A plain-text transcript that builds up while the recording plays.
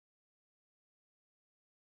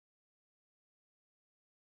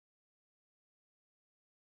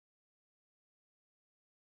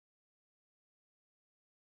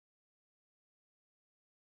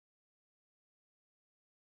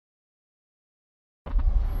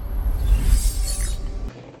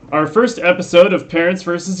our first episode of Parents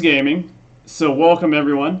versus Gaming. So, welcome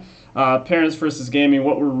everyone. Parents versus Gaming,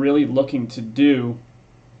 what we're really looking to do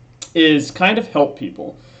is kind of help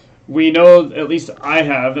people. We know, at least I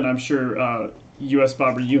have, and I'm sure US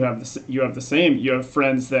Bobber, you have the same. You have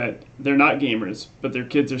friends that they're not gamers, but their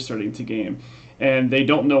kids are starting to game, and they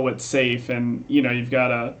don't know what's safe. And you've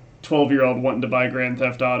got a 12-year-old wanting to buy Grand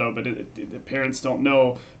Theft Auto, but the parents don't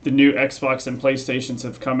know the new Xbox and PlayStations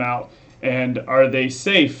have come out, and are they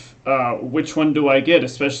safe? Which one do I get?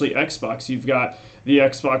 Especially Xbox. You've got the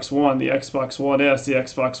Xbox One, the Xbox One S, the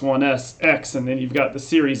Xbox One S X, and then you've got the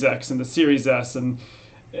Series X and the Series S. And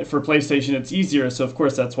for PlayStation, it's easier, so of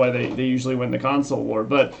course that's why they usually win the console war.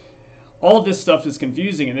 But all of this stuff is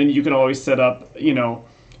confusing, and then you can always set up,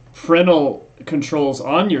 parental controls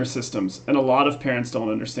on your systems, and a lot of parents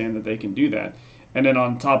don't understand that they can do that. And then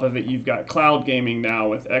on top of it, you've got cloud gaming now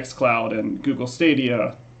with xCloud and Google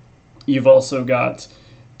Stadia. You've also got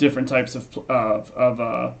different types of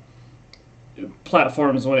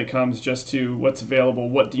platforms when it comes just to what's available,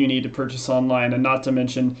 what do you need to purchase online, and not to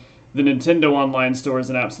mention the Nintendo online store is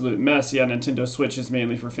an absolute mess. Yeah, Nintendo Switch is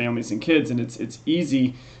mainly for families and kids, and it's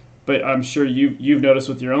easy, but I'm sure you've noticed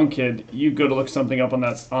with your own kid, you go to look something up on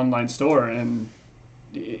that online store, and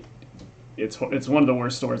it's one of the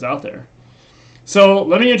worst stores out there. So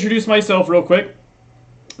let me introduce myself real quick.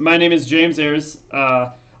 My name is James Ayers.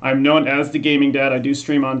 I'm known as the Gaming Dad. I do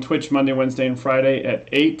stream on Twitch Monday, Wednesday, and Friday at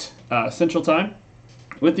 8 Central Time,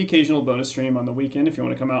 with the occasional bonus stream on the weekend. If you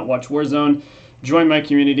want to come out and watch Warzone, join my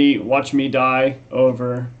community, watch me die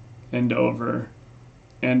over and over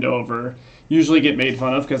and over. Usually get made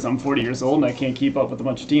fun of because I'm 40 years old and I can't keep up with a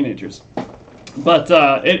bunch of teenagers. But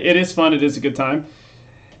it is fun. It is a good time.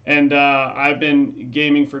 And I've been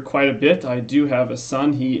gaming for quite a bit. I do have a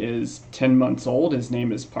son. He is 10 months old. His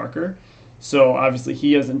name is Parker. So obviously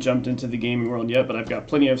he hasn't jumped into the gaming world yet, but I've got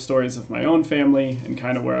plenty of stories of my own family and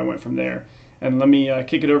kind of where I went from there. And let me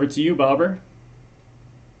kick it over to you, Bobber.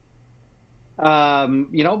 My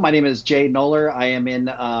name is Jay Noller. I am in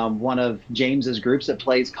one of James's groups that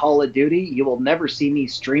plays Call of Duty. You will never see me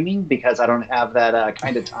streaming because I don't have that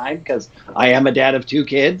kind of time because I am a dad of 2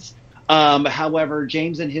 kids. However,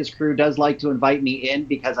 James and his crew does like to invite me in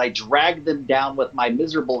because I drag them down with my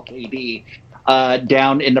miserable KD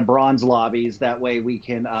down into bronze lobbies. That way we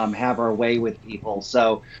can have our way with people.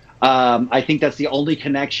 So I think that's the only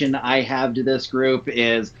connection I have to this group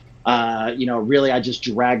is really I just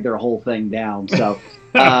drag their whole thing down. So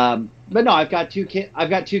but no, I've got 2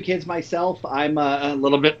 kids myself. I'm a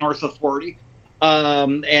little bit north of 40.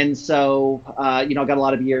 And so got a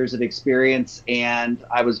lot of years of experience, and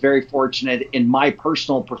I was very fortunate in my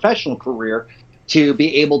personal professional career to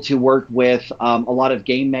be able to work with a lot of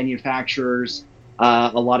game manufacturers,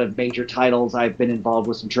 a lot of major titles. I've been involved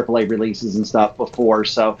with some AAA releases and stuff before,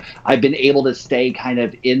 so I've been able to stay kind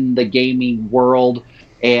of in the gaming world.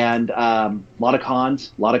 And a lot of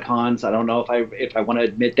cons. I don't know if I want to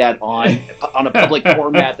admit that on a public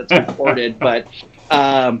format that's recorded, but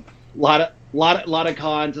a lot of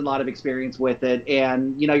cons and a lot of experience with it.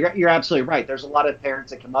 And you're absolutely right. There's a lot of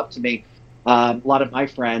parents that come up to me, a lot of my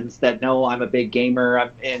friends that know I'm a big gamer.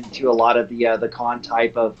 I'm into a lot of the con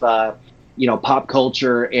type of pop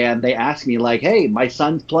culture, and they ask me like, "Hey, my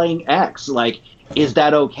son's playing X. Like, is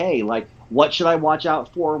that okay? Like, what should I watch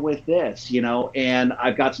out for with this?" And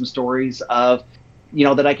I've got some stories of,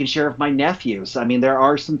 that I can share with my nephews. I mean, there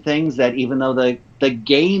are some things that even though the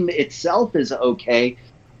game itself is okay,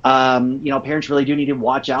 parents really do need to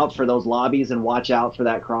watch out for those lobbies and watch out for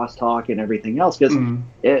that crosstalk and everything else. Because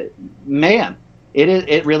it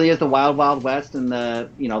really is the wild, wild west, and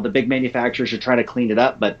the big manufacturers are trying to clean it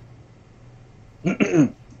up. But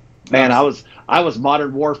man, I was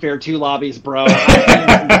Modern Warfare 2 lobbies, bro. I've seen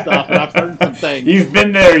some stuff, and I've heard some things. You've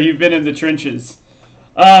been there. You've been in the trenches.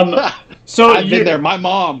 So I've been there. My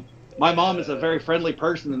mom is a very friendly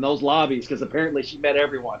person in those lobbies because apparently she met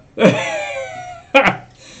everyone.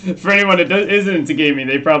 For anyone that isn't into gaming,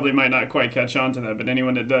 they probably might not quite catch on to that, but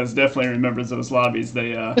anyone that does definitely remembers those lobbies.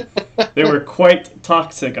 They were quite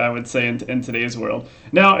toxic, I would say, in today's world.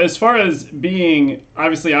 Now, as far as being,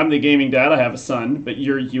 obviously I'm the gaming dad, I have a son, but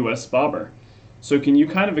you're US Bobber. So can you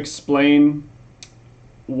kind of explain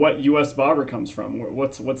what US Bobber comes from?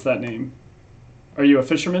 What's that name? Are you a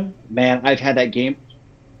fisherman? Man, I've had that game.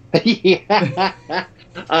 Yeah.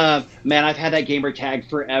 Man, I've had that gamer tag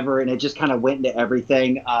forever, and it just kind of went into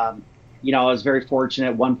everything. I was very fortunate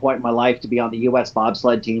at one point in my life to be on the U.S.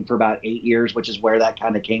 bobsled team for about 8 years, which is where that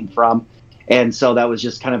kind of came from. And so that was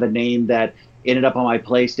just kind of a name that ended up on my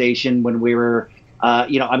PlayStation when we were,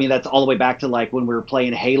 that's all the way back to like when we were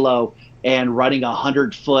playing Halo and running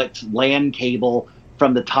 100-foot LAN cable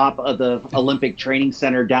from the top of the Olympic Training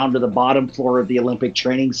Center down to the bottom floor of the Olympic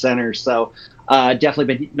Training Center. So definitely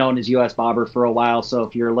been known as US Bobber for a while. So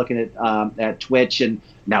if you're looking at Twitch and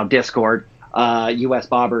now Discord, US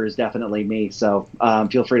Bobber is definitely me. So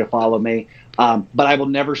feel free to follow me. But I will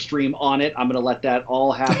never stream on it. I'm going to let that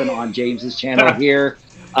all happen on James's channel here.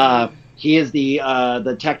 He is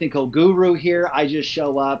the technical guru here. I just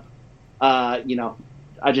show up. I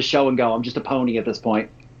just show and go. I'm just a pony at this point.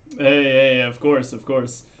 Hey, of course.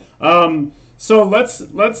 So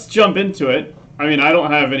let's jump into it. I mean, I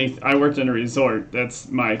don't have any. I worked in a resort. That's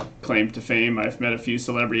my claim to fame. I've met a few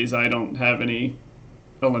celebrities. I don't have any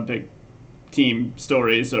Olympic team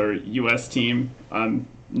stories or U.S. team. I'm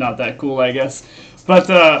not that cool, I guess. But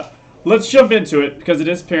let's jump into it because it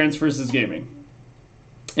is parents versus gaming.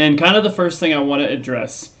 And kind of the first thing I want to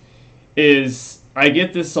address is I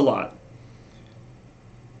get this a lot.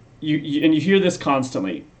 You hear this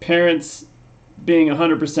constantly. Parents being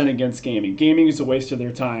 100% against gaming. Gaming is a waste of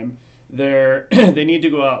their time. They need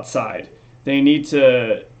to go outside. They need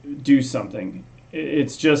to do something.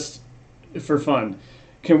 It's just for fun.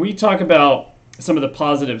 Can we talk about some of the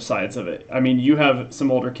positive sides of it? I mean, you have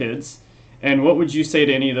some older kids. And what would you say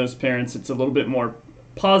to any of those parents that's a little bit more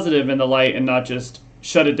positive in the light and not just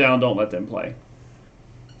shut it down, don't let them play?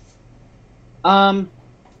 And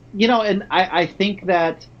I think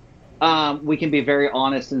that we can be very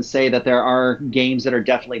honest and say that there are games that are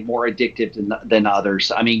definitely more addictive than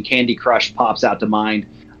others. I mean, Candy Crush pops out to mind.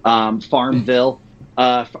 Farmville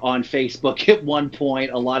on Facebook at one point.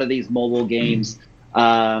 A lot of these mobile games,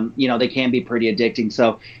 they can be pretty addicting.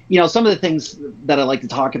 So, some of the things that I like to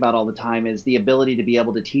talk about all the time is the ability to be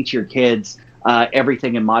able to teach your kids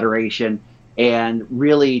everything in moderation and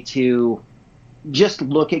really to just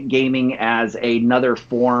look at gaming as another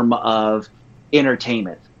form of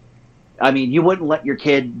entertainment. I mean, you wouldn't let your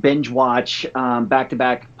kid binge watch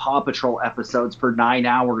back-to-back Paw Patrol episodes for 9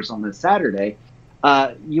 hours on a Saturday.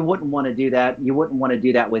 You wouldn't want to do that. You wouldn't want to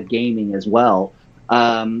do that with gaming as well,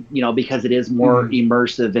 because it is more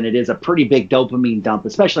immersive and it is a pretty big dopamine dump,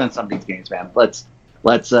 especially on some of these games, man. Let's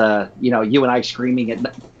you and I screaming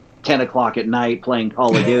at 10 o'clock at night playing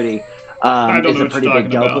Call of Duty is a pretty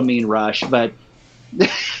big dopamine rush. But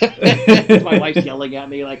my wife's yelling at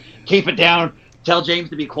me like, keep it down. Tell James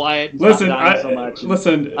to be quiet. And listen, stop dying so much.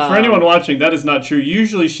 Listen, for anyone watching, that is not true.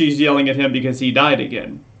 Usually she's yelling at him because he died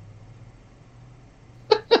again.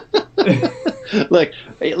 Look,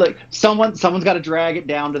 someone's got to drag it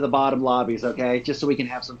down to the bottom lobbies, okay? Just so we can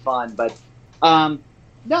have some fun. But no,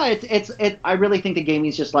 I really think the gaming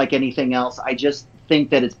is just like anything else. I just think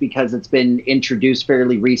that it's because it's been introduced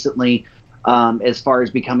fairly recently, as far as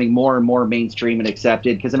becoming more and more mainstream and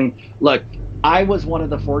accepted. Because I mean, look, I was one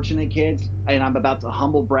of the fortunate kids, and I'm about to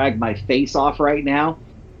humble brag my face off right now.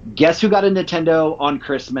 Guess who got a Nintendo on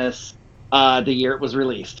Christmas the year it was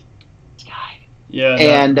released? Sky. Yeah,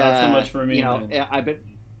 and not so much for me. I've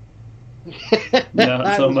been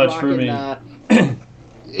not so much for me.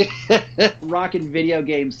 Rocking video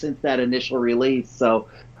games since that initial release. So,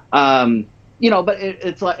 but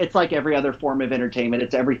it's like every other form of entertainment.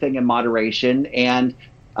 It's everything in moderation, and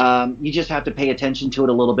you just have to pay attention to it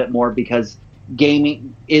a little bit more because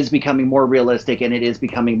gaming is becoming more realistic and it is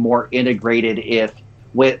becoming more integrated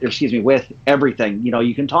with everything.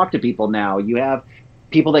 You can talk to people now. You have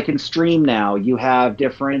people that can stream now. You have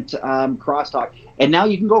different crosstalk, and now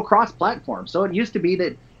you can go cross-platform. So it used to be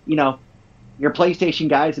that your PlayStation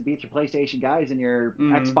guys would be with your PlayStation guys, and your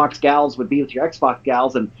Xbox gals would be with your Xbox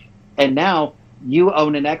gals, and now you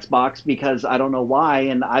own an Xbox because I don't know why,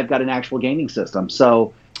 and I've got an actual gaming system.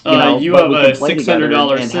 So you have a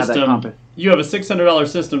 $600 system. You have a $600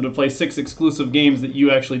 system to play 6 exclusive games that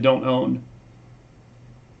you actually don't own.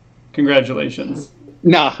 Congratulations.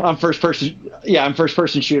 No, I'm first person. Yeah, I'm first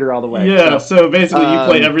person shooter all the way. Yeah, so basically you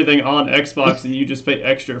play everything on Xbox and you just pay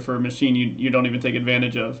extra for a machine you don't even take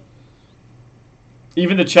advantage of.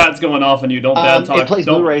 Even the chat's going off on you. Don't bad talk. It plays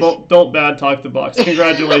Blu-rays. Don't bad talk the box.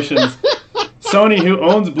 Congratulations. Sony, who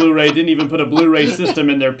owns Blu-ray, didn't even put a Blu-ray system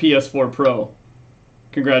in their PS4 Pro.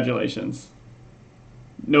 Congratulations.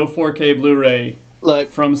 No 4K Blu-ray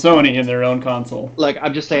from Sony in their own console. Look,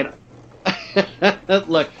 I'm just saying.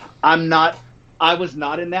 Look, I was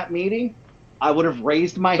not in that meeting. I would have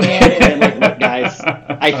raised my hand and been like, look, guys,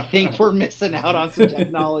 I think we're missing out on some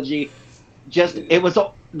technology.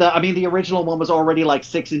 The original one was already like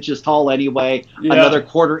 6 inches tall anyway. Yeah. Another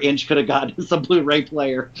quarter inch could have gotten us a Blu-ray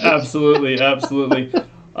player. Absolutely.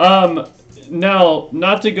 Now,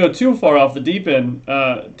 not to go too far off the deep end,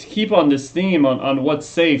 to keep on this theme on what's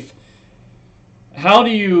safe, how do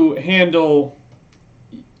you handle...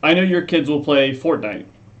 I know your kids will play Fortnite,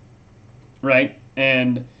 right?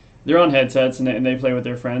 and they're on headsets and they play with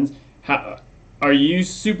their friends. How, are you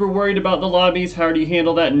super worried about the lobbies? How do you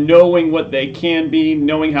handle that? Knowing what they can be,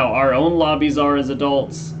 knowing how our own lobbies are as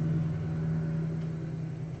adults.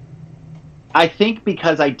 I think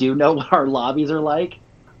because I do know what our lobbies are like,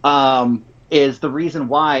 is the reason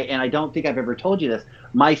why, and I don't think I've ever told you this.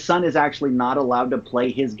 My son is actually not allowed to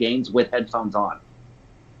play his games with headphones on.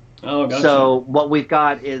 Oh, gotcha. So what we've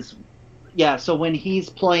got is, yeah. So when he's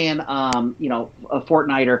playing, a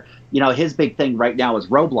Fortnite, or his big thing right now is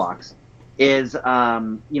Roblox. Is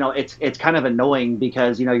it's kind of annoying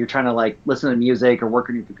because you're trying to like listen to music or work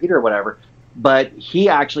on your computer or whatever, but he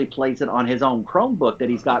actually plays it on his own Chromebook that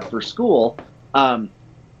he's got for school. Don't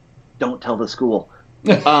tell the school.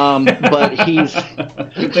 But he's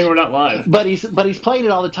good thing we're not live. But he's playing it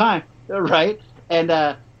all the time, right?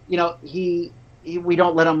 And he we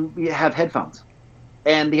don't let him have headphones.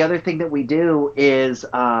 And the other thing that we do is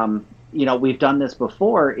we've done this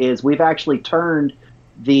before, is we've actually turned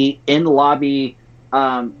the in lobby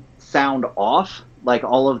sound off, like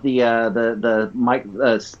all of the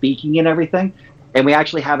mic speaking and everything, and we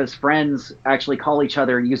actually have his friends actually call each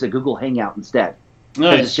other and use a Google Hangout instead.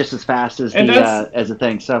 Nice. It's just as fast as the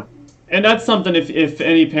thing. So, and that's something. If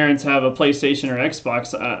any parents have a PlayStation or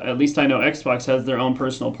Xbox, at least I know Xbox has their own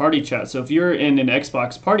personal party chat. So if you're in an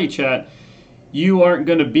Xbox party chat, you aren't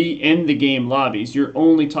going to be in the game lobbies. You're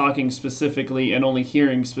only talking specifically and only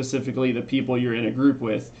hearing specifically the people you're in a group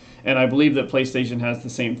with. And I believe that PlayStation has the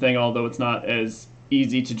same thing, although it's not as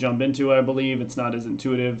easy to jump into. I believe it's not as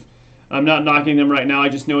intuitive. I'm not knocking them right now. I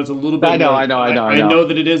just know it's a little bit. I know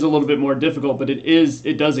that it is a little bit more difficult, but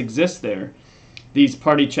it does exist there. These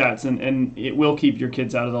party chats, and it will keep your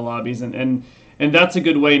kids out of the lobbies, and that's a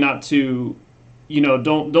good way not to.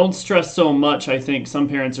 Don't stress so much. I think some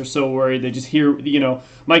parents are so worried. They just hear,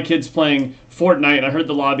 my kid's playing Fortnite, and I heard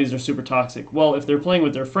the lobbies are super toxic. Well, if they're playing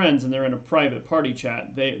with their friends and they're in a private party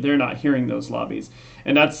chat, they're not hearing those lobbies.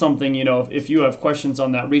 And that's something, if you have questions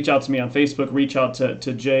on that, reach out to me on Facebook, reach out to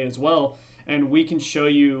Jay as well, and we can show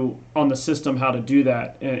you on the system how to do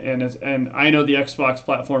that. And I know the Xbox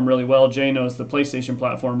platform really well. Jay knows the PlayStation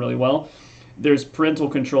platform really well. There's parental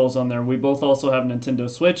controls on there. We both also have Nintendo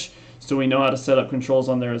Switch, so we know how to set up controls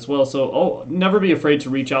on there as well. So never be afraid to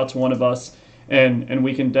reach out to one of us, and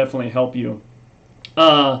we can definitely help you.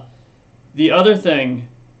 The other thing,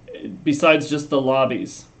 besides just the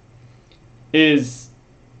lobbies, is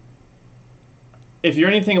if you're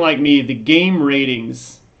anything like me, the game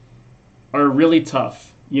ratings are really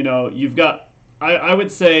tough. You've got, I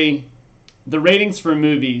would say, the ratings for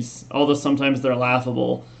movies, although sometimes they're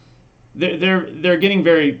laughable, they're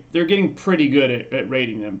getting pretty good at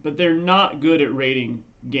rating them, but they're not good at rating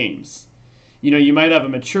games. You might have a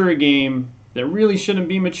mature game that really shouldn't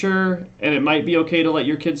be mature, and it might be okay to let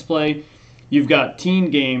your kids play. You've got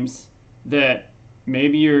teen games that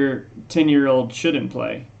maybe your 10-year-old shouldn't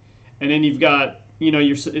play, and then you've got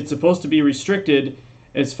it's supposed to be restricted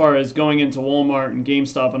as far as going into Walmart and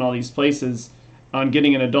GameStop and all these places on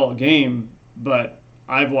getting an adult game, but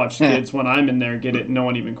I've watched kids when I'm in there get it, and no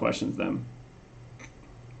one even questions them.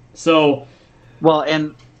 So, well,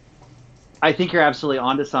 and I think you're absolutely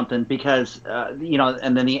onto something, because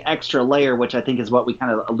and then the extra layer, which I think is what we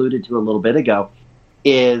kind of alluded to a little bit ago,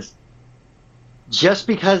 is just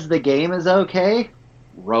because the game is okay,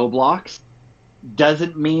 Roblox,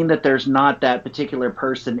 doesn't mean that there's not that particular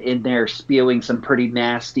person in there spewing some pretty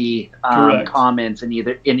nasty comments in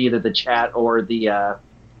either the chat or the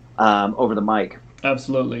over the mic.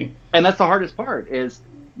 Absolutely. And that's the hardest part is,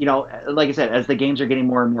 like I said, as the games are getting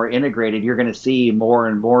more and more integrated, you're going to see more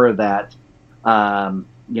and more of that, kind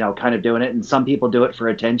of doing it. And some people do it for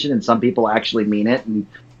attention, and some people actually mean it, and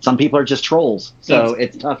some people are just trolls. So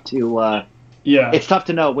it's tough to it's tough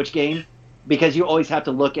to know which game, because you always have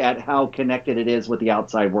to look at how connected it is with the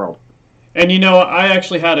outside world. And I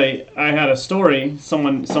actually had a story.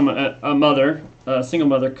 A mother, a single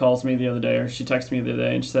mother, calls me the other day, or she texted me the other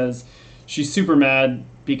day, and she says she's super mad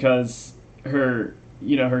because her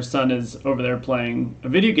son is over there playing a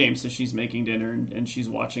video game, so she's making dinner and she's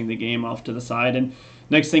watching the game off to the side, and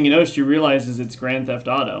next thing you know, she realizes it's Grand Theft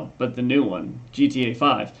Auto, but the new one, GTA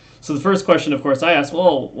 5. So the first question, of course, I asked,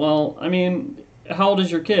 well, I mean, how old is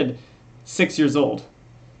your kid? 6 years old.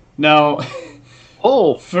 Now,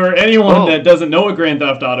 for anyone that doesn't know what Grand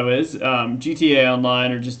Theft Auto is, GTA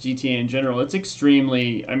Online or just GTA in general, it's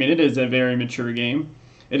it is a very mature game.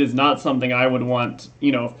 It is not something I would want,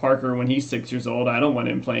 if Parker, when he's 6 years old, I don't want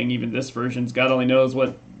him playing even this version. God only knows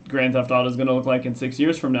what Grand Theft Auto is going to look like in 6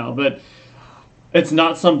 years from now. But it's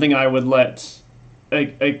not something I would let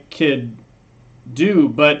a kid do,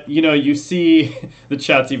 but you see the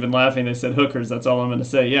chat's even laughing. They said hookers. That's all I'm going to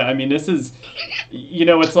say. Yeah, I mean, this is,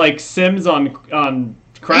 it's like Sims on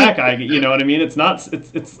crack. You know what I mean? It's not.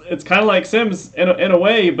 It's kind of like Sims in a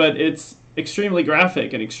way, but it's extremely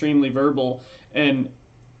graphic and extremely verbal. And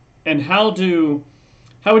how would you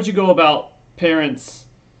go about parents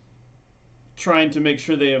trying to make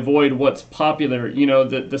sure they avoid what's popular?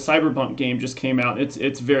 The Cyberpunk game just came out.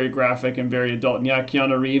 It's very graphic and very adult. And yeah,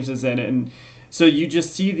 Keanu Reeves is in it, and so you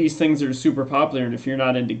just see these things that are super popular. And if you're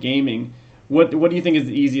not into gaming, what do you think is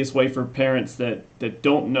the easiest way for parents that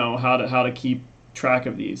don't know how to keep track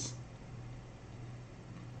of these?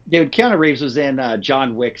 Dude, Keanu Reeves was in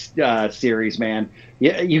John Wick's series, man.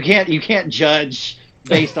 You can't judge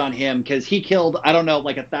based on him because he killed, I don't know,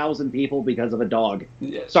 like 1,000 people because of a dog.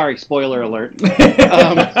 Sorry, spoiler alert.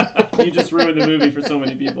 You just ruined the movie for so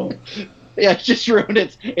many people. Yeah, just ruined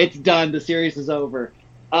it. It's done. The series is over.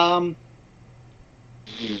 I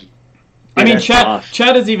mean,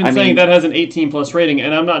 Chad is even saying that has an 18 plus rating,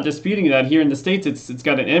 and I'm not disputing that. Here in the States, it's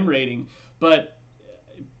got an M rating, but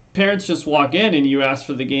parents just walk in and you ask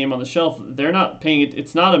for the game on the shelf. They're not paying it.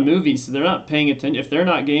 It's not a movie, so they're not paying attention. If they're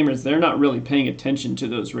not gamers, they're not really paying attention to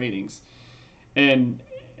those ratings, and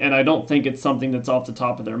I don't think it's something that's off the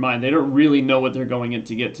top of their mind. They don't really know what they're going in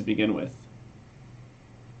to get to begin with.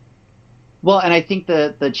 Well, and I think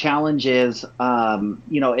the challenge is,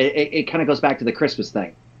 it kind of goes back to the Christmas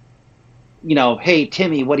thing. Hey,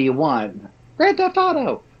 Timmy, what do you want? Grand Theft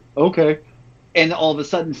Auto. Okay. And all of a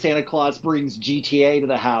sudden Santa Claus brings GTA to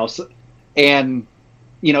the house, and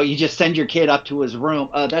you just send your kid up to his room.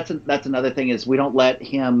 That's another thing is we don't let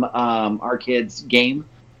our kids game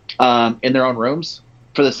in their own rooms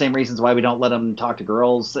for the same reasons why we don't let them talk to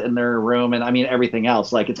girls in their room, and I mean everything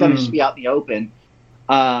else. Like it's got to just be out in the open,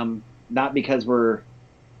 not because we're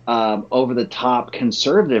over the top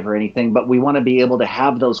conservative or anything, but we want to be able to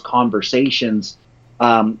have those conversations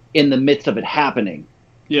in the midst of it happening.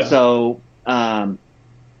 Yeah. So. It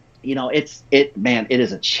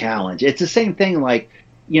is a challenge. It's the same thing. Like,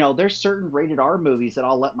 there's certain rated R movies that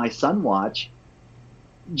I'll let my son watch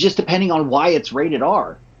just depending on why it's rated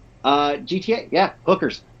R. GTA. Yeah.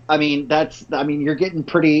 Hookers. I mean, you're getting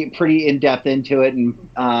pretty in depth into it, and,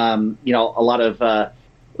 a lot of,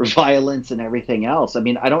 violence and everything else. I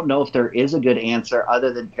mean, I don't know if there is a good answer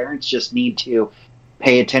other than parents just need to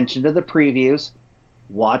pay attention to the previews,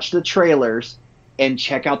 watch the trailers, and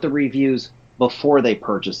check out the reviews before they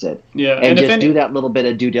purchase it. Yeah, and just do that little bit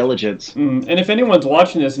of due diligence. And if anyone's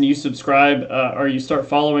watching this and you subscribe or you start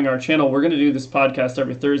following our channel, we're going to do this podcast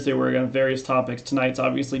every Thursday. We're going to have various topics. Tonight's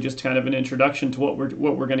obviously just kind of an introduction to what we're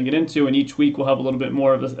going to get into, and each week we'll have a little bit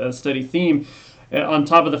more of a steady theme. On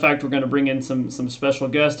top of the fact we're going to bring in some special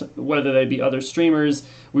guests, whether they be other streamers.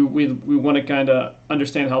 We want to kind of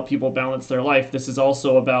understand how people balance their life. This is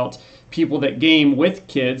also about people that game with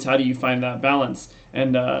kids. How do you find that balance?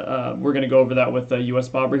 And we're going to go over that with U.S.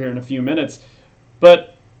 Bobber here in a few minutes.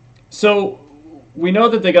 But so we know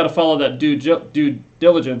that they got to follow that due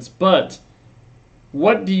diligence, but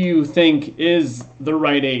what do you think is the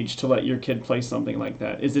right age to let your kid play something like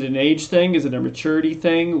that? Is it an age thing? Is it a maturity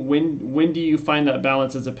thing? When do you find that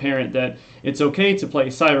balance as a parent that it's okay to play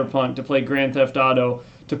Cyberpunk, to play Grand Theft Auto,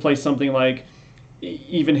 to play something like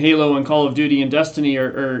even Halo and Call of Duty and Destiny,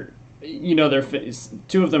 or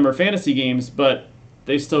two of them are fantasy games, but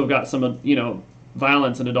they still got some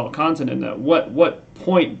violence and adult content in that. What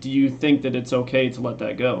point do you think that it's okay to let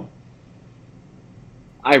that go?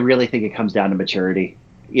 I really think it comes down to maturity.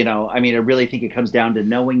 I really think it comes down to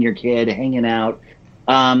knowing your kid, hanging out.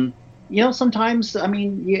 Sometimes,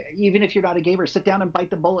 even if you're not a gamer, sit down and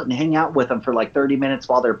bite the bullet and hang out with them for like 30 minutes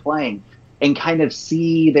while they're playing, and kind of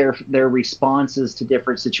see their responses to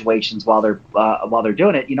different situations while they're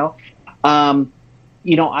doing it.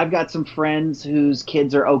 I've got some friends whose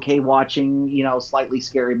kids are okay watching, slightly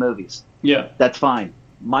scary movies. Yeah, that's fine.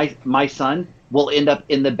 My son will end up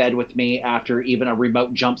in the bed with me after even a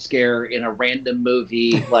remote jump scare in a random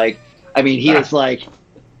movie. He is like,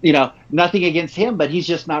 nothing against him, but he's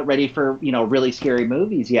just not ready for, really scary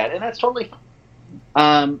movies yet. And that's totally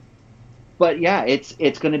fine. But yeah,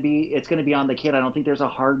 it's going to be on the kid. I don't think there's a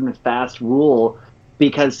hard and fast rule,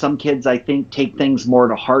 because some kids, I think, take things more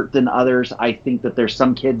to heart than others. I think that there's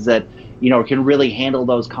some kids that, can really handle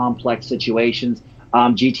those complex situations.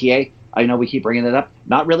 GTA, I know we keep bringing it up,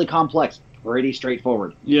 not really complex. Pretty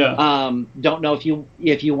straightforward. Yeah. Don't know if you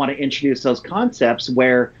want to introduce those concepts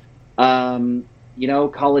where,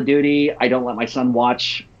 Call of Duty. I don't let my son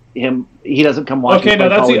watch him. He doesn't come watch. Okay, no,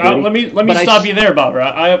 that's it. Let me stop you there, Bob.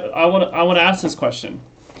 I want to ask this question.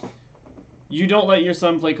 You don't let your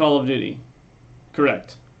son play Call of Duty,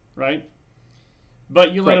 correct? Right?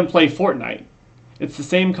 but you let Right. them play Fortnite. It's the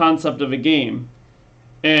same concept of a game,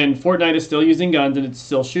 and Fortnite is still using guns and it's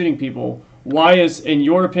still shooting people. Why is, in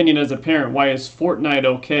your opinion as a parent, why is Fortnite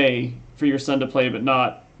okay for your son to play but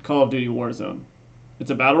not Call of Duty Warzone? It's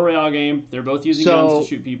a battle royale game. They're both using guns to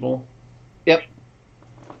shoot people. Yep.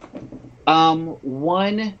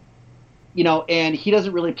 One, and he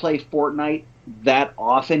doesn't really play Fortnite that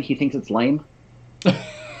often. He thinks it's lame.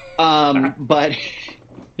 But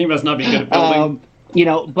he must not be good at building.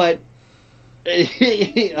 But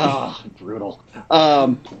oh, brutal.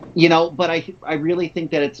 But I really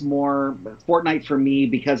think that it's more Fortnite for me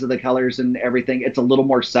because of the colors and everything. It's a little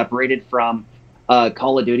more separated from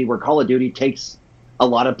Call of Duty, where Call of Duty takes a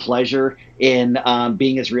lot of pleasure in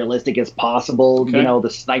being as realistic as possible. Okay. The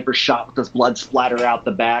sniper shot with this blood splatter out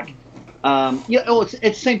the back. It's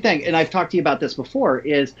the same thing. And I've talked to you about this before.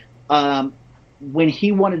 Is when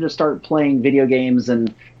he wanted to start playing video games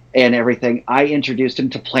and everything, I introduced him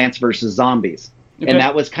to Plants vs. Zombies. Okay. And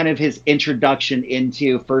that was kind of his introduction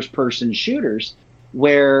into first-person shooters,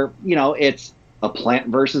 where, it's a plant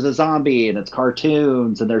versus a zombie, and it's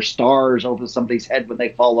cartoons, and there's stars over somebody's head when they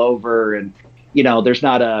fall over, and, there's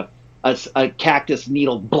not a cactus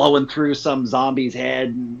needle blowing through some zombie's head,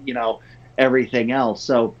 and, everything else.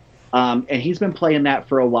 So, and he's been playing that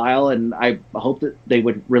for a while, and I hope that they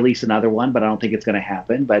would release another one, but I don't think it's going to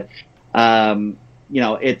happen. But,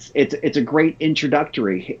 it's a great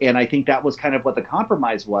introductory, and I think that was kind of what the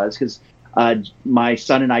compromise was, because my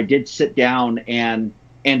son and I did sit down and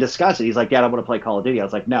discuss it. He's like, "Dad, I want to play Call of Duty." I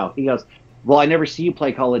was like, "No." He goes, "Well, I never see you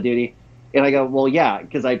play Call of Duty," and I go, "Well, yeah,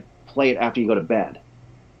 because I play it after you go to bed."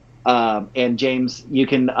 And James, you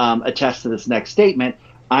can attest to this next statement.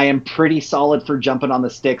 I am pretty solid for jumping on the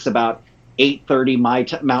sticks about 8:30 my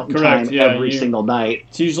mountain Correct. time every single night.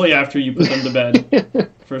 It's usually after you put them to bed,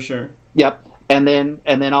 for sure. Yep. And then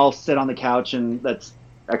I'll sit on the couch, and that's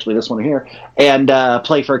actually this one here, and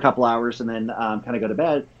play for a couple hours, and then kind of go to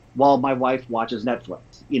bed while my wife watches Netflix.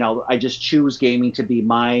 I just choose gaming to be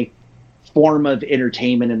my form of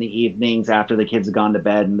entertainment in the evenings after the kids have gone to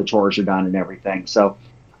bed and the chores are done and everything. So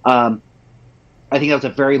I think that was a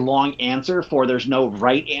very long answer for there's no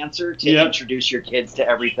right answer to introduce your kids to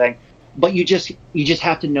everything. But you just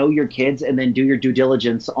have to know your kids and then do your due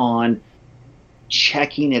diligence on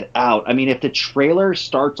checking it out. I mean, if the trailer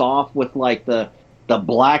starts off with like the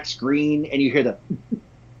black screen and you hear the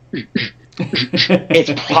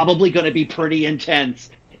it's probably going to be pretty intense.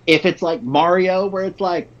 If it's like Mario, where it's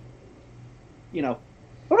like,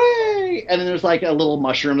 hooray, and then there's like a little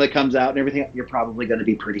mushroom that comes out and everything, you're probably going to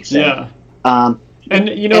be pretty safe. Yeah. And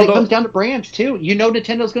it comes down to brands too.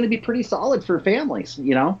 Nintendo's going to be pretty solid for families.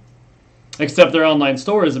 Except their online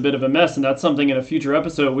store is a bit of a mess, and that's something in a future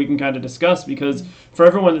episode we can kind of discuss, because for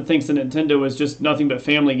everyone that thinks that Nintendo is just nothing but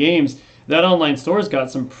family games, that online store's got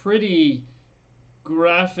some pretty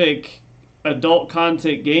graphic adult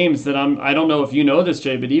content games that I don't know if you know this,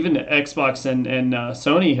 Jay, but even Xbox and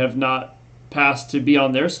Sony have not passed to be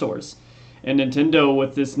on their stores. And Nintendo,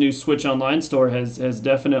 with this new Switch Online store, has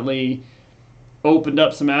definitely opened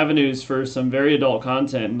up some avenues for some very adult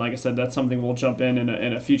content. And like I said, that's something we'll jump in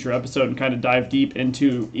a future episode and kind of dive deep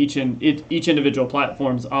into each individual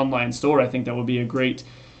platform's online store. I think that will be a great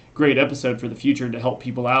episode for the future to help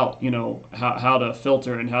people out, how to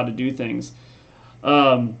filter and how to do things.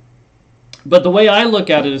 But the way I look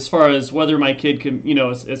at it, as far as whether my kid can,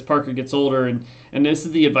 as Parker gets older, and this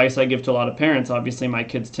is the advice I give to a lot of parents. Obviously, my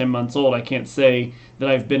kid's 10 months old. I can't say that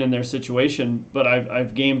I've been in their situation, but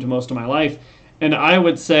I've gamed most of my life. And I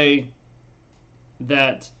would say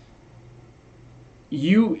that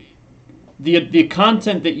the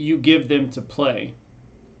content that you give them to play,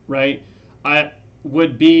 right,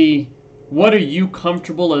 would be, what are you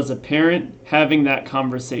comfortable as a parent having that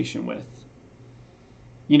conversation with?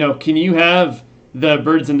 Can you have the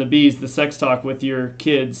birds and the bees, the sex talk with your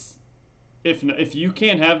kids? If you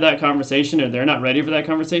can't have that conversation, or they're not ready for that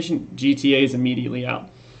conversation, GTA is immediately out.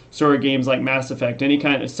 So are games like Mass Effect, any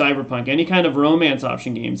kind of Cyberpunk, any kind of romance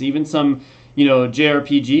option games, even some,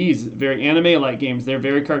 JRPGs, very anime-like games. They're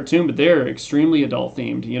very cartoon, but they're extremely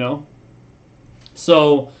adult-themed,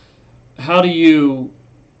 So how do you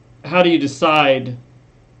decide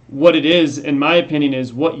what it is? In my opinion,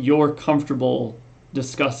 is what you're comfortable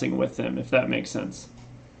discussing with them, if that makes sense.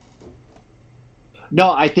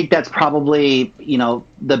 No, I think that's probably,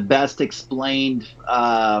 the best explained,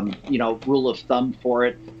 rule of thumb for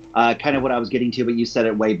it. Kind of what I was getting to, but you said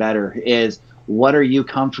it way better, is what are you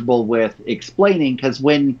comfortable with explaining? Because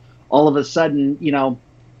when all of a sudden,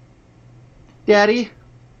 Daddy,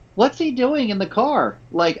 what's he doing in the car?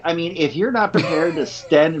 Like, I mean, if you're not prepared to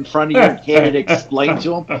stand in front of your kid and explain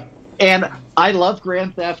to him, And I love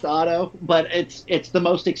Grand Theft Auto, but it's the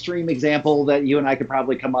most extreme example that you and I could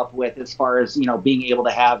probably come up with as far as, being able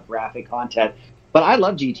to have graphic content. But I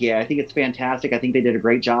love GTA. I think it's fantastic. I think they did a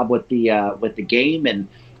great job with the game, and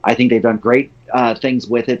I think they've done great things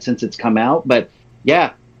with it since it's come out. But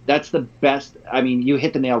yeah, that's the best. I mean, you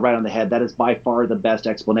hit the nail right on the head. That is by far the best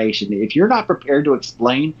explanation. If you're not prepared to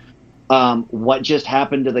explain what just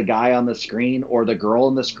happened to the guy on the screen or the girl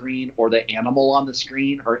on the screen or the animal on the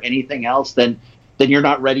screen or anything else, then you're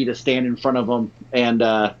not ready to stand in front of them and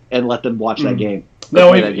let them watch that game.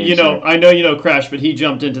 No, I know Crash, but he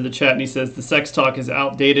jumped into the chat and he says the sex talk is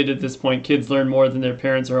outdated at this point. Kids learn more than their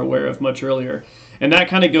parents are aware of much earlier. And that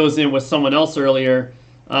kind of goes in with someone else earlier.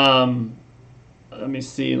 Let me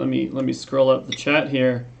see. Let me scroll up the chat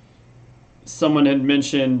here. Someone had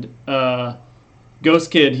mentioned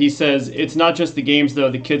Ghost Kid. He says it's not just the games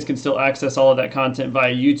though. The kids can still access all of that content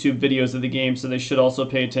via YouTube videos of the game, so they should also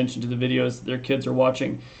pay attention to the videos their kids are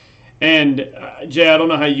watching. And Jay, I don't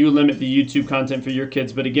know how you limit the YouTube content for your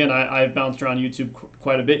kids, but again, I've bounced around YouTube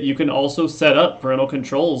quite a bit. You can also set up parental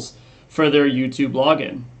controls for their YouTube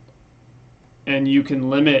login, and you can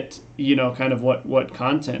limit, kind of what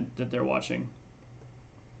content that they're watching.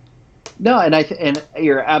 No, and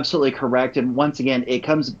you're absolutely correct. And once again, it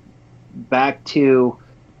comes back to,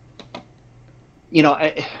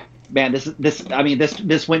 man,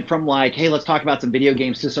 this went from like, hey, let's talk about some video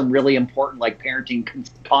games to some really important like parenting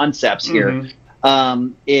concepts here.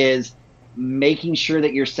 Is making sure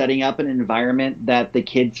that you're setting up an environment that the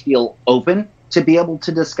kids feel open to be able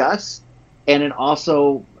to discuss, and then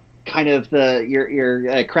also kind of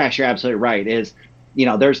your Crash, you're absolutely right. Is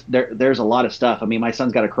there's a lot of stuff. I mean, my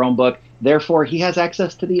son's got a Chromebook, therefore he has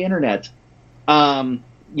access to the internet, and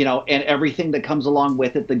everything that comes along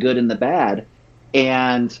with it, the good and the bad.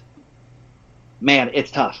 And man, it's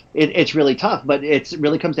tough. It's really tough, but it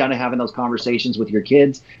really comes down to having those conversations with your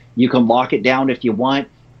kids. You can lock it down if you want,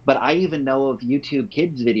 but I even know of YouTube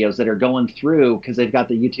Kids videos that are going through, because they've got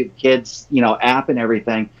the YouTube Kids, app and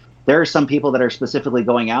everything. There are some people that are specifically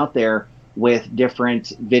going out there with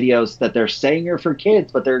different videos that they're saying are for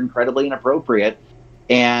kids, but they're incredibly inappropriate.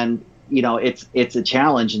 And, it's a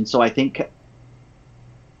challenge. And so I think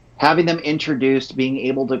having them introduced, being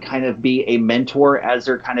able to kind of be a mentor as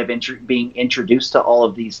they're kind of being introduced to all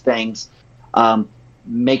of these things,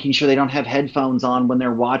 making sure they don't have headphones on when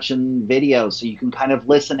they're watching videos, so you can kind of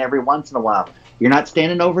listen every once in a while. You're not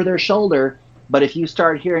standing over their shoulder, but if you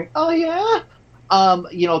start hearing, oh yeah,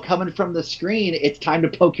 coming from the screen, it's time to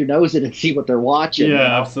poke your nose in and see what they're watching.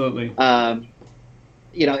 Yeah, absolutely.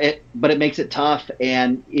 But it makes it tough,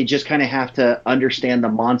 and you just kind of have to understand the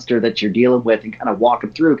monster that you're dealing with and kind of walk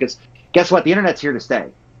them through, because guess what? The internet's here to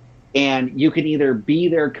stay. And you can either be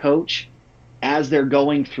their coach as they're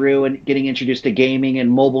going through and getting introduced to gaming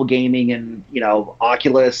and mobile gaming and,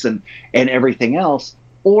 Oculus and everything else,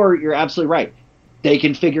 or you're absolutely right. They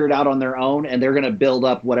can figure it out on their own, and they're going to build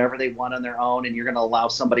up whatever they want on their own, and you're going to allow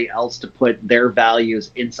somebody else to put their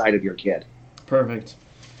values inside of your kid. Perfect.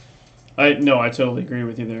 I totally agree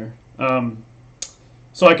with you there.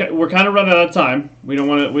 So we're kind of running out of time. We don't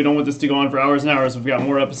want this to go on for hours and hours. We've got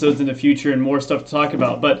more episodes in the future and more stuff to talk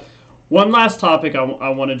about. But one last topic I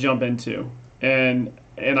want to jump into, and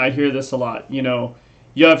I hear this a lot. You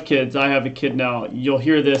have kids. I have a kid now. You'll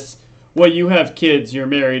hear this. Well, you have kids. You're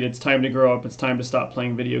married. It's time to grow up. It's time to stop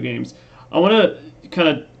playing video games. I want to kind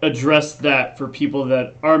of address that for people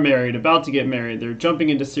that are married, about to get married. They're jumping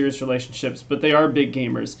into serious relationships, but they are big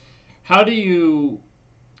gamers. How do you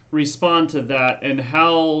respond to that, and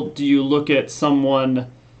how do you look at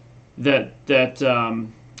someone that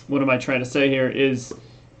what am I trying to say here is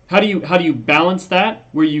how do you balance that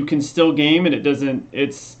where you can still game and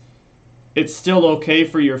it's still okay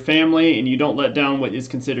for your family and you don't let down what is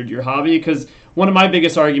considered your hobby? Because one of my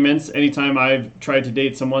biggest arguments anytime I've tried to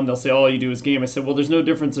date someone, they'll say all you do is game. I said, well, there's no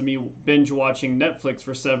difference in me binge watching Netflix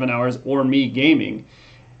for 7 hours or me gaming.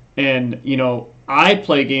 And I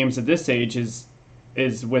play games at this age is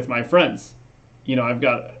with my friends. I've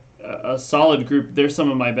got a solid group. They're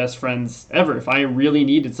some of my best friends ever. If I really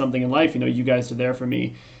needed something in life, you guys are there for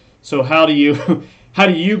me. So how do you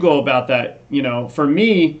go about that? For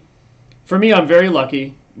me, I'm very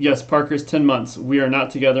lucky. Yes, Parker's 10 months. We are not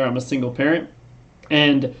together. I'm a single parent,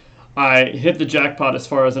 and I hit the jackpot as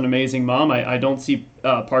far as an amazing mom. I don't see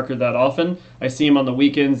Parker that often. I see him on the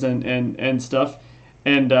weekends and stuff.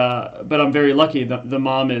 But I'm very lucky. The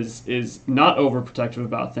mom is not overprotective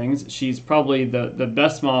about things. She's probably the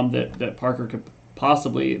best mom that Parker could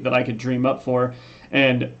possibly, that I could dream up for.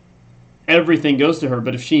 And everything goes to her.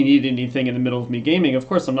 But if she needed anything in the middle of me gaming, of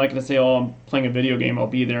course I'm not going to say, oh, I'm playing a video game, I'll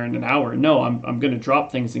be there in an hour. No, I'm going to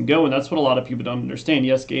drop things and go. And that's what a lot of people don't understand.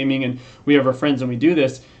 Yes, gaming, and we have our friends and we do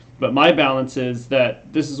this, but my balance is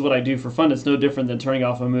that this is what I do for fun. It's no different than turning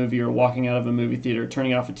off a movie or walking out of a movie theater,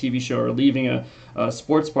 turning off a TV show, or leaving a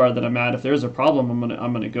sports bar that I'm at. If there's a problem,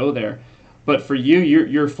 I'm gonna go there. But for you,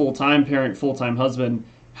 you're full-time parent, full-time husband.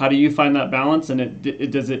 How do you find that balance? And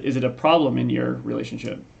is it a problem in your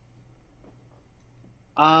relationship?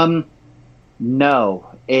 No.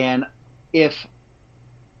 And if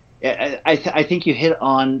I think you hit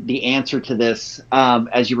on the answer to this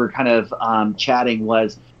as you were kind of chatting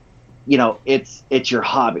was, it's your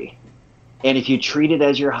hobby. And if you treat it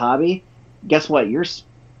as your hobby, guess what? Your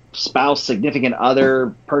spouse, significant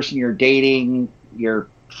other, person you're dating, your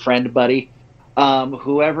friend, buddy,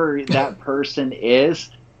 whoever that person is,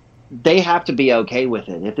 they have to be okay with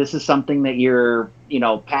it. If this is something that you're,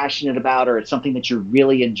 passionate about, or it's something that you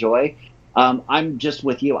really enjoy, I'm just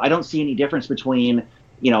with you. I don't see any difference between,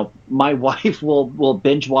 my wife will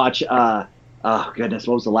binge watch. Oh goodness,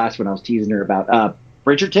 what was the last one I was teasing her about?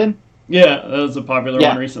 Bridgerton. Yeah, that was a popular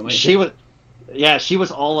one recently. She was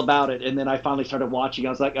all about it, and then I finally started watching. I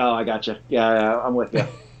was like, oh, I gotcha. Yeah, I'm with you.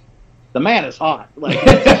 The man is hot. Like,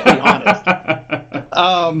 let's be honest.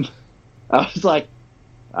 I was like,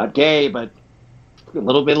 not gay, but a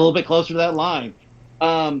little bit closer to that line.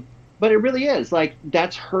 But it really is like,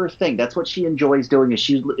 that's her thing. That's what she enjoys doing, is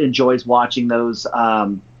she enjoys watching those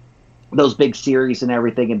big series and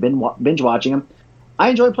everything, and binge watching them. I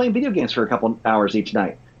enjoy playing video games for a couple hours each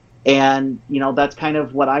night. And, that's kind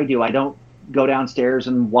of what I do. I don't go downstairs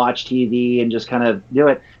and watch TV and just kind of do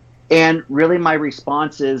it. And really my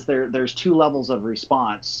response is there's two levels of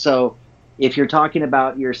response. So if you're talking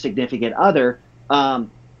about your significant other,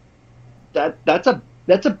 that's a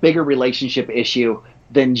bigger relationship issue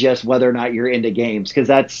than just whether or not you're into games, because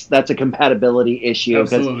that's a compatibility issue.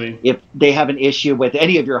 Absolutely. If they have an issue with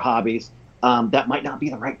any of your hobbies, that might not be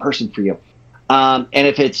the right person for you. And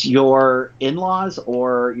if it's your in-laws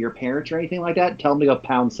or your parents or anything like that, tell them to go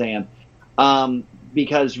pound sand.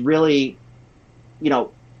 Because really,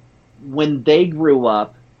 when they grew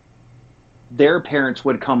up, their parents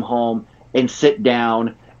would come home and sit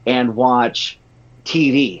down and watch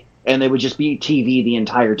TV, and they would just be TV the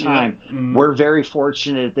entire time. Yeah. Mm-hmm. We're very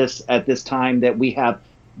fortunate at this time that we have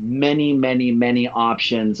many, many, many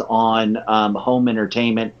options on home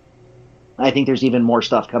entertainment. I think there's even more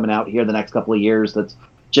stuff coming out here the next couple of years that's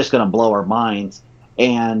just going to blow our minds.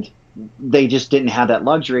 And they just didn't have that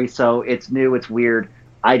luxury. So it's new, it's weird.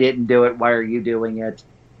 I didn't do it. Why are you doing it?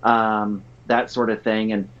 That sort of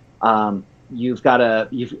thing. And you've got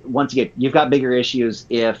bigger issues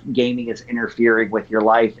if gaming is interfering with your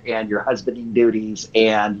life and your husbanding duties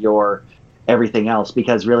and your everything else,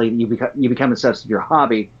 because really you become obsessed with your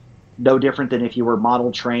hobby, no different than if you were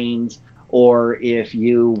model trains, or if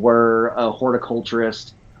you were a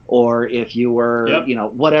horticulturist, or if you were,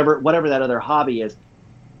 whatever that other hobby is.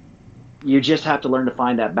 You just have to learn to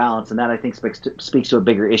find that balance. And that, I think, speaks to a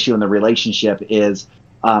bigger issue in the relationship, is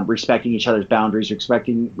respecting each other's boundaries,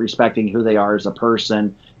 respecting who they are as a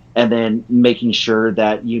person, and then making sure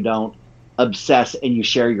that you don't obsess and you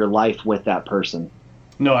share your life with that person.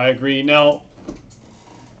 No, I agree. Now,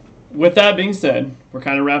 with that being said, we're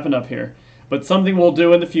kind of wrapping up here. But something we'll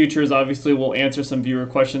do in the future is, obviously, we'll answer some viewer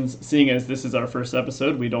questions. Seeing as this is our first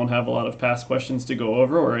episode, we don't have a lot of past questions to go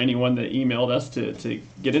over, or anyone that emailed us to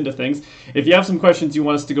get into things. If you have some questions you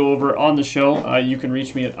want us to go over on the show, you can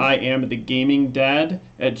reach me at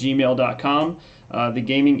iamthegamingdad@gmail.com. The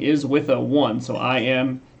gaming is with a 1, so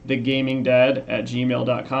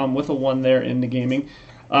iamthegamingdad@gmail.com, with a 1 there in the gaming.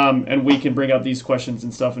 And we can bring up these questions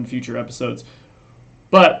and stuff in future episodes.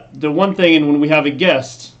 But the one thing, and when we have a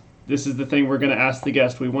guest, this is the thing we're going to ask the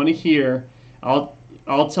guest. We want to hear, I'll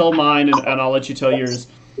tell mine and I'll let you tell yours,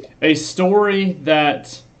 a story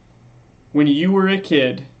that when you were a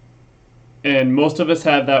kid, and most of us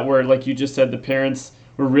had that, where, like you just said, the parents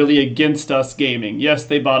were really against us gaming. Yes,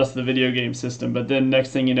 they bought us the video game system, but then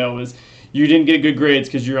next thing you know is you didn't get good grades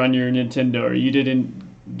because you're on your Nintendo, or you didn't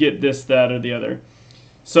get this, that, or the other.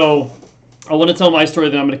 So I want to tell my story,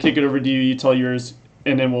 then I'm going to kick it over to you. You tell yours,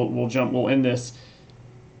 and then we'll end this.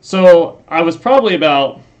 So I was probably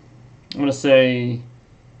about, I'm going to say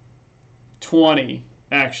 20,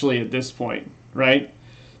 actually, at this point, right?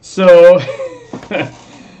 So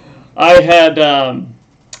I had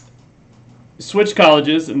switched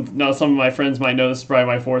colleges, and now some of my friends might know this is probably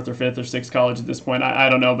my 4th or 5th or 6th college at this point. I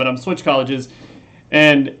don't know, but I'm switched colleges,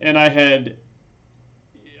 and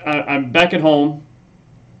I'm back at home,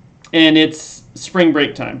 and it's spring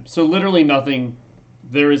break time. So literally nothing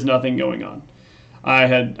There is nothing going on. I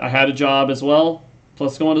had a job as well,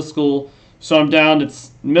 plus going to school. So I'm down.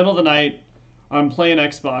 It's middle of the night. I'm playing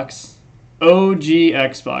Xbox, OG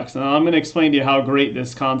Xbox. Now I'm going to explain to you how great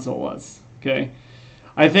this console was. Okay,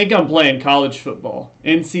 I think I'm playing college football,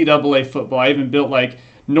 NCAA football. I even built like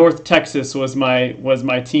North Texas was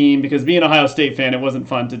my team, because being an Ohio State fan, it wasn't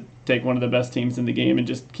fun to take one of the best teams in the game and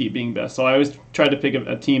just keep being best. So I always tried to pick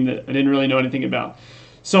a team that I didn't really know anything about.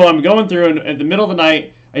 So I'm going through, and at the middle of the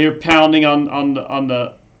night, I hear pounding on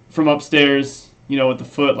the from upstairs, with the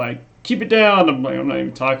foot, like, keep it down. I'm like, I'm not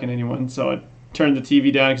even talking to anyone. So I turned the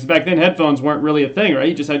TV down, because back then headphones weren't really a thing, right?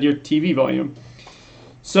 You just had your TV volume.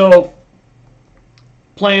 So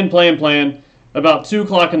playing. About 2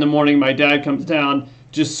 o'clock in the morning, my dad comes down,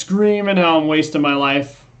 just screaming how I'm wasting my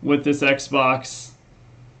life with this Xbox.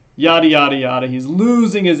 Yada, yada, yada. He's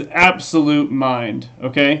losing his absolute mind,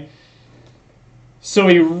 okay? So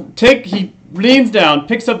he leans down,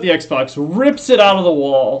 picks up the Xbox, rips it out of the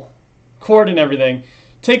wall, cord and everything,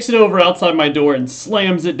 takes it over outside my door and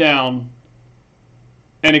slams it down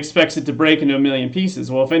and expects it to break into a million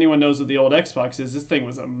pieces. Well, if anyone knows what the old Xbox is, this thing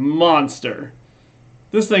was a monster.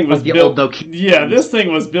 This thing was built. This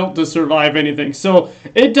thing was built to survive anything. So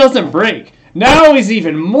it doesn't break. Now he's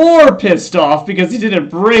even more pissed off because he didn't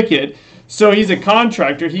break it. So he's a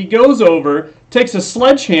contractor. He goes over, takes a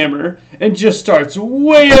sledgehammer, and just starts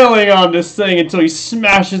wailing on this thing until he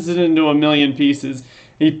smashes it into a million pieces.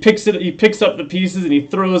 He picks up the pieces and he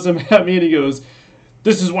throws them at me and he goes,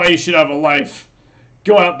 "This is why you should have a life.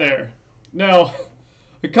 Go out there." Now,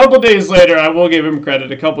 a couple days later, I will give him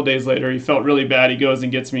credit. A couple days later, he felt really bad. He goes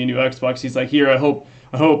and gets me a new Xbox. He's like, "Here, I hope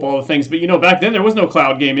all the things." But back then there was no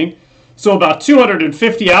cloud gaming, so about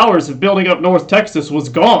 250 hours of building up North Texas was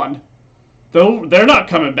gone. Though they're not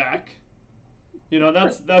coming back.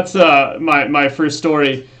 That's my first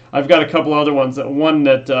story. I've got a couple other ones. One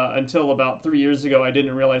that until about 3 years ago, I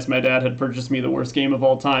didn't realize my dad had purchased me the worst game of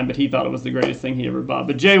all time, but he thought it was the greatest thing he ever bought.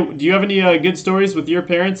 But Jay, do you have any good stories with your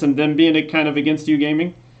parents and them being kind of against you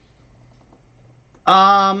gaming?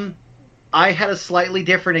 I had a slightly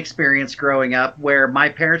different experience growing up, where my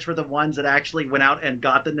parents were the ones that actually went out and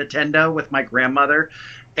got the Nintendo with my grandmother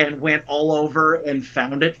and went all over and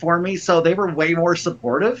found it for me. So they were way more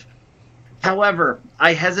supportive. However,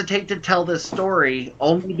 I hesitate to tell this story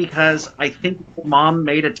only because I think Mom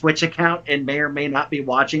made a Twitch account and may or may not be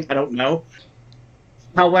watching. I don't know.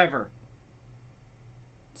 However,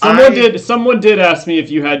 someone did ask me if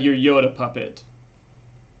you had your Yoda puppet.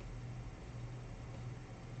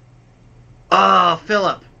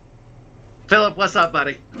 Philip. Philip, what's up,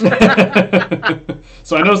 buddy?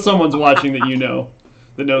 So I know someone's watching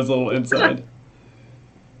that knows a little inside.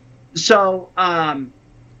 So,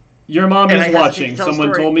 your mom is watching.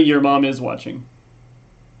 Someone told me your mom is watching.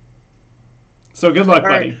 So good luck,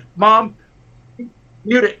 buddy. Right. Mom,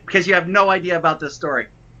 mute it, because you have no idea about this story.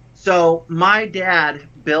 So my dad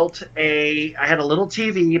I had a little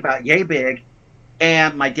TV about yay big,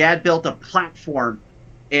 and my dad built a platform,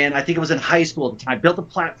 and I think it was in high school at the time. I built a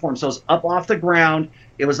platform, so it was up off the ground.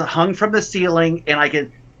 It was hung from the ceiling, and I could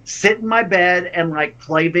sit in my bed and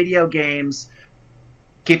play video games.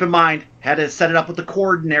 Keep in mind, had to set it up with the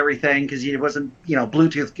cord and everything because it wasn't,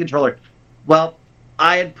 Bluetooth controller. Well,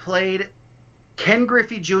 I had played Ken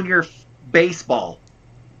Griffey Jr. baseball,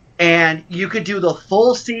 and you could do the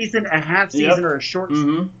full season, a half season, or a short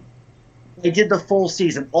season. I did the full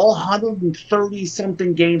season, all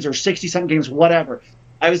 130-something games or 60-something games, whatever.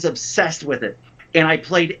 I was obsessed with it, and I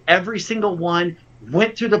played every single one,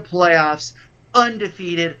 went through the playoffs,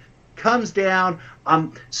 undefeated, comes down,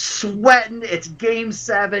 I'm sweating, it's game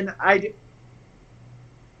 7.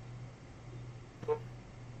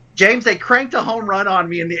 James, they cranked a home run on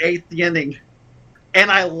me in the 8th inning,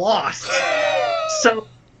 and I lost. So,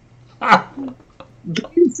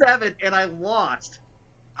 game 7, and I lost.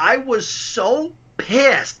 I was so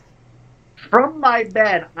pissed. From my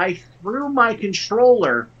bed, I threw my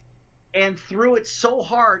controller and threw it so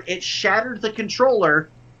hard it shattered the controller,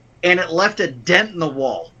 and it left a dent in the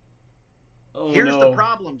wall. Oh, Here's the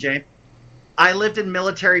problem, James. I lived in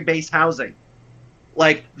military-based housing.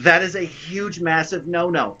 That is a huge, massive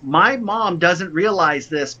no-no. My mom doesn't realize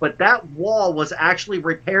this, but that wall was actually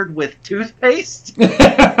repaired with toothpaste.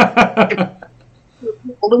 The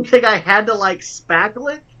only thing I had to,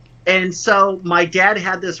 spackle it. And so my dad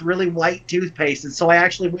had this really white toothpaste, and so I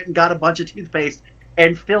actually went and got a bunch of toothpaste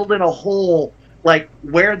and filled in a hole,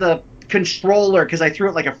 where the controller, because I threw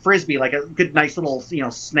it like a frisbee, like a good nice little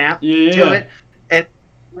snap to it, and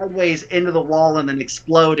sideways into the wall and then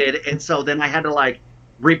exploded. And so then I had to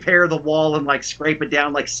repair the wall and scrape it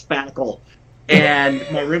down like spackle, and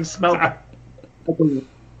my room smelled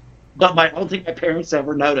But I don't think my parents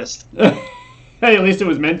ever noticed. Hey, at least it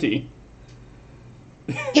was minty.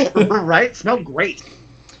 Right? It smelled great.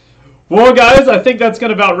 Well, guys, I think that's going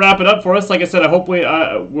to about wrap it up for us. Like I said, I hope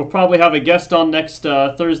we'll probably have a guest on next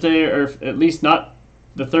Thursday, or at least not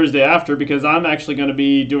the Thursday after, because I'm actually going to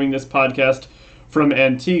be doing this podcast from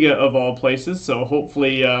Antigua, of all places. So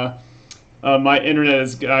hopefully my internet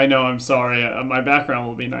is... I know, I'm sorry. My background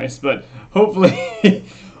will be nice, but hopefully...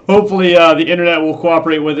 Hopefully the internet will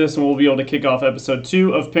cooperate with us and we'll be able to kick off episode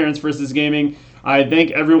 2 of Parents vs. Gaming. I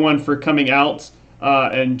thank everyone for coming out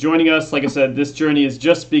and joining us. Like I said, this journey is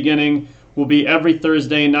just beginning. We'll be every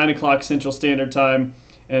Thursday, 9 o'clock Central Standard Time.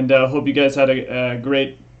 And hope you guys had a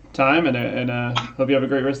great time and hope you have a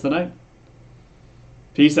great rest of the night.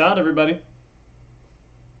 Peace out, everybody.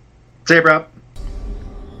 See you, bro.